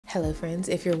Hello friends,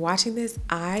 if you're watching this,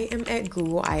 I am at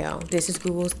Google I/O. This is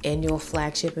Google's annual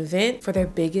flagship event for their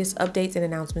biggest updates and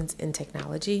announcements in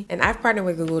technology. And I've partnered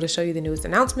with Google to show you the newest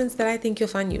announcements that I think you'll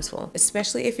find useful,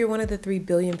 especially if you're one of the 3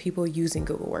 billion people using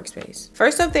Google Workspace.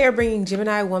 First up, they are bringing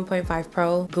Gemini 1.5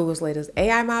 Pro, Google's latest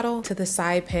AI model, to the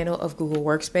side panel of Google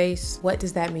Workspace. What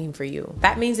does that mean for you?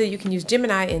 That means that you can use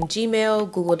Gemini in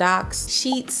Gmail, Google Docs,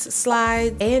 Sheets,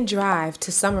 Slides, and Drive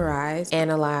to summarize,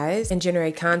 analyze, and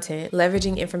generate content,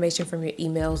 leveraging information from your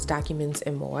emails, documents,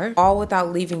 and more, all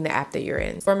without leaving the app that you're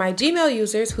in. For my Gmail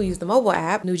users who use the mobile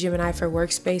app, new Gemini for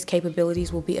Workspace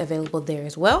capabilities will be available there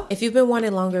as well. If you've been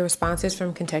wanting longer responses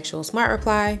from contextual smart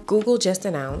reply, Google just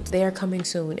announced they are coming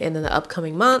soon, and in the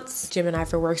upcoming months, Gemini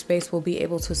for Workspace will be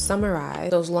able to summarize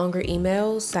those longer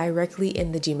emails directly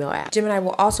in the Gmail app. Gemini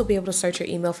will also be able to search your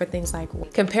email for things like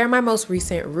compare my most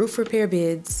recent roof repair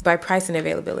bids by price and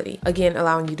availability, again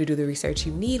allowing you to do the research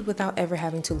you need without ever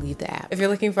having to leave the app. If you're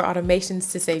looking for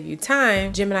automations to save you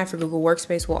time, Gemini for Google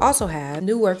Workspace will also have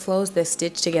new workflows that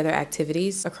stitch together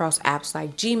activities across apps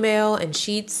like Gmail and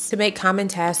Sheets to make common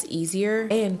tasks easier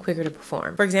and quicker to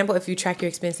perform. For example, if you track your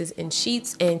expenses in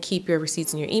Sheets and keep your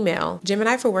receipts in your email,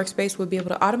 Gemini for Workspace will be able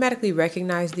to automatically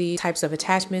recognize these types of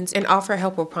attachments and offer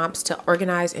helpful prompts to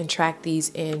organize and track these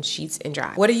in Sheets and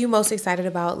Drive. What are you most excited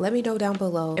about? Let me know down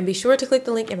below, and be sure to click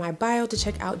the link in my bio to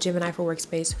check out Gemini for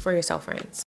Workspace for yourself, friends.